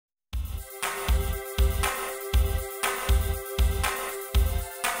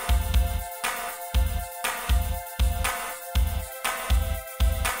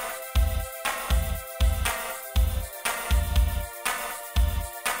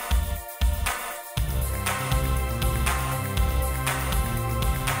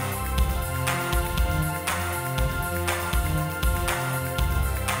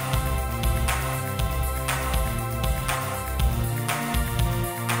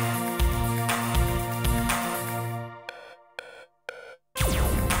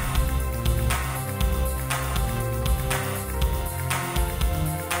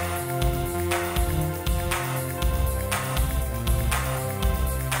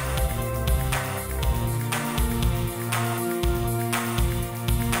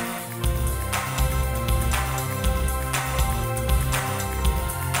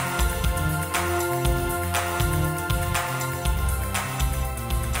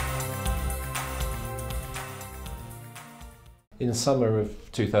In the summer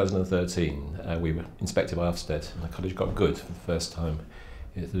of 2013, we were inspected by Ofsted, and the college got good for the first time.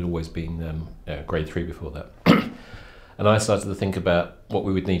 It had always been grade 3 before that. And I started to think about what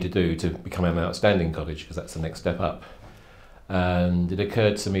we would need to do to become an outstanding college, because that's the next step up. And it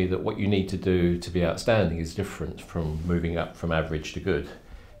occurred to me that what you need to do to be outstanding is different from moving up from average to good.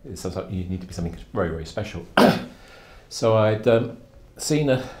 You need to be something very, very special. So I'd seen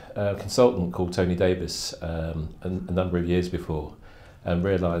a consultant called Tony Davis a number of years before, and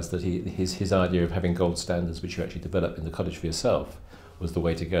realised that his idea of having gold standards which you actually develop in the college for yourself was the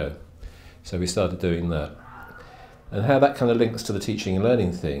way to go. So we started doing that. And how that kind of links to the teaching and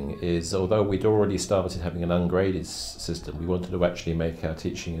learning thing is, although we'd already started having an ungraded system, we wanted to actually make our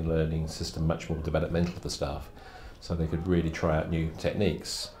teaching and learning system much more developmental for staff, so they could really try out new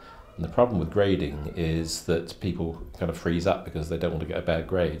techniques. And the problem with grading is that people kind of freeze up because they don't want to get a bad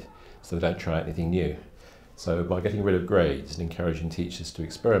grade, so they don't try anything new. So by getting rid of grades and encouraging teachers to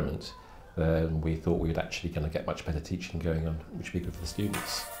experiment, then we thought we would actually kind of get much better teaching going on, which would be good for the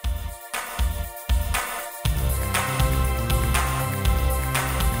students.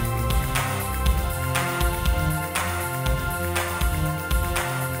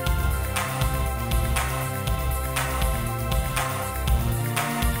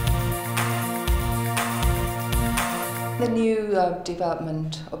 The new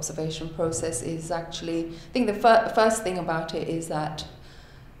development observation process is actually, I think the first thing about it is that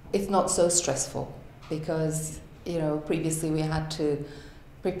it's not so stressful, because previously we had to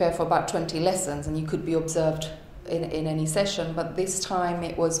prepare for about 20 lessons and you could be observed in any session, but this time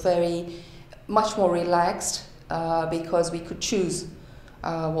it was much more relaxed because we could choose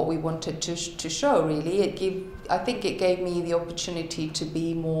what we wanted to show, really. I think it gave me the opportunity to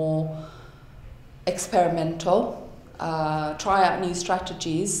be more experimental, try out new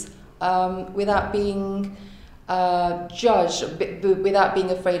strategies without being judged, without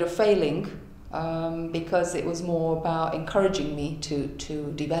being afraid of failing, because it was more about encouraging me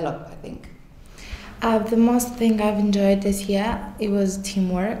to develop, I think. The most thing I've enjoyed this year, it was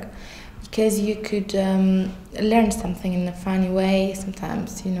teamwork, because you could learn something in a funny way.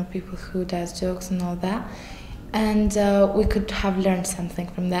 Sometimes, people who does jokes and all that, and we could have learned something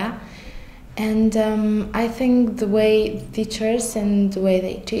from that. And I think the way teachers and the way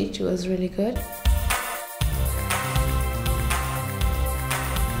they teach was really good.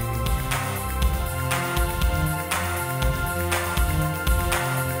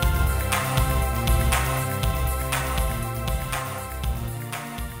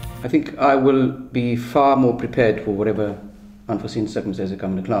 I think I will be far more prepared for whatever unforeseen circumstances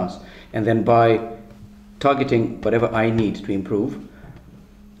come into class. And then by targeting whatever I need to improve,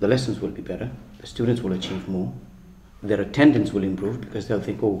 the lessons will be better, the students will achieve more, their attendance will improve because they'll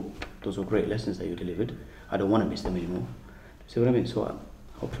think, oh, those were great lessons that you delivered, I don't want to miss them anymore. See what I mean? So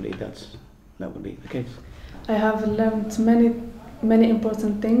hopefully that will be the case. I have learned many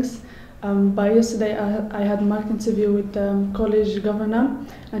important things. By yesterday I had a mock interview with the college governor,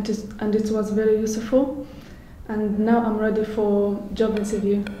 and it was very useful. And now I'm ready for job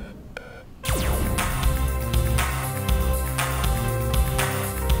interview.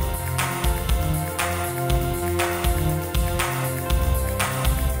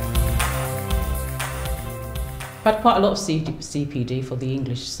 We've had quite a lot of CPD for the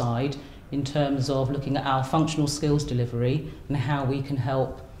English side in terms of looking at our functional skills delivery and how we can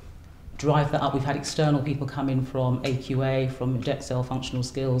help drive that up. We've had external people come in from AQA, from Dexel Functional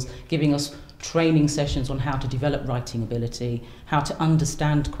Skills, giving us training sessions on how to develop writing ability, how to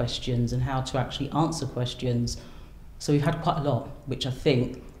understand questions and how to actually answer questions. So we've had quite a lot, which I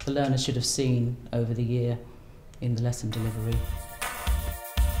think the learners should have seen over the year in the lesson delivery.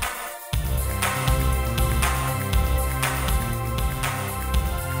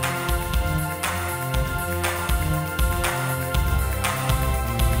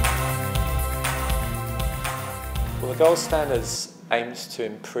 Well, the gold standards aims to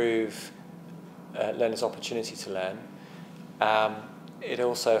improve learners' opportunity to learn. It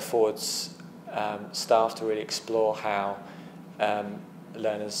also affords staff to really explore how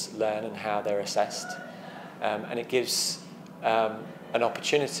learners learn and how they're assessed. And it gives an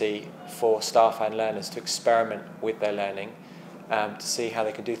opportunity for staff and learners to experiment with their learning, to see how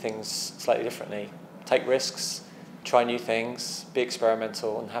they can do things slightly differently, take risks, try new things, be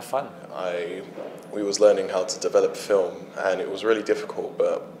experimental and have fun. We was learning how to develop film, and it was really difficult,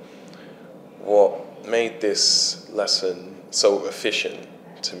 but what made this lesson so efficient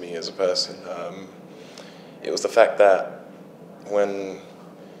to me as a person, it was the fact that when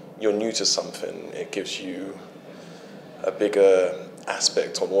you're new to something, it gives you a bigger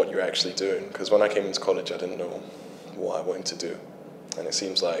aspect on what you're actually doing. Because when I came into college, I didn't know what I wanted to do. And it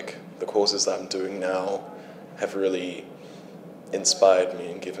seems like the courses that I'm doing now have really inspired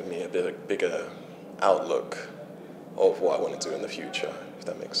me and given me a bigger outlook of what I want to do in the future, if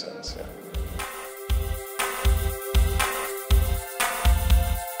that makes sense. Yeah.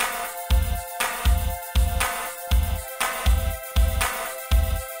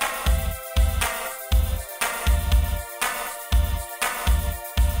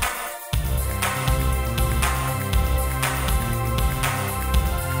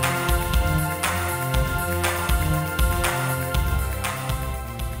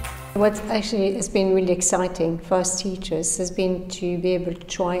 What actually has been really exciting for us teachers has been to be able to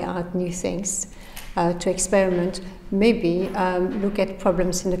try out new things, to experiment, maybe look at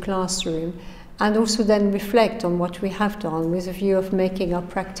problems in the classroom, and also then reflect on what we have done with a view of making our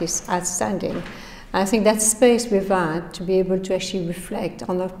practice outstanding. I think that space we've had to be able to actually reflect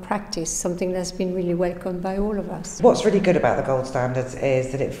on our practice, something that's been really welcomed by all of us. What's really good about the gold standards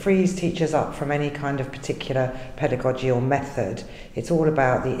is that it frees teachers up from any kind of particular pedagogy or method. It's all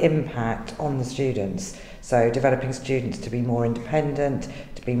about the impact on the students. So developing students to be more independent,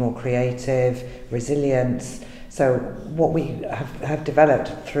 to be more creative, resilient. So what we have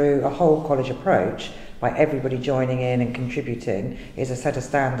developed through a whole college approach by everybody joining in and contributing is a set of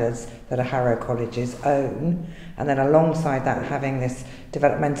standards that are Harrow College's own, and then alongside that having this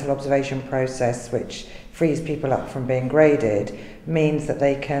developmental observation process which frees people up from being graded means that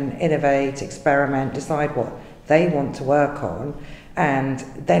they can innovate, experiment, decide what they want to work on and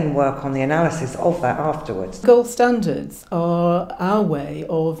then work on the analysis of that afterwards. Gold standards are our way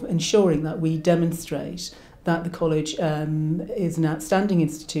of ensuring that we demonstrate that the college is an outstanding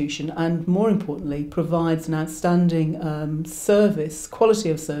institution and, more importantly, provides an outstanding service,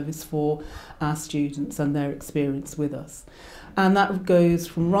 quality of service for our students and their experience with us. And that goes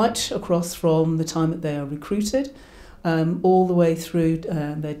from right across from the time that they are recruited all the way through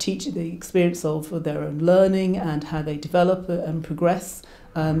their teaching, the experience of their own learning and how they develop and progress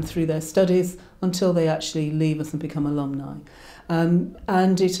through their studies until they actually leave us and become alumni.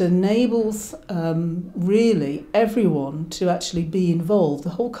 And it enables really everyone to actually be involved,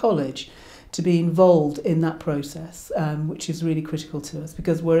 the whole college to be involved in that process, which is really critical to us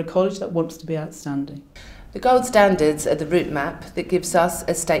because we're a college that wants to be outstanding. The gold standards are the route map that gives us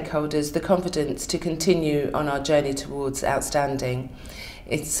as stakeholders the confidence to continue on our journey towards outstanding.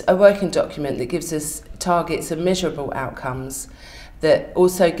 It's a working document that gives us targets and measurable outcomes that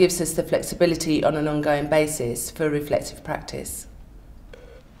also gives us the flexibility on an ongoing basis for reflective practice.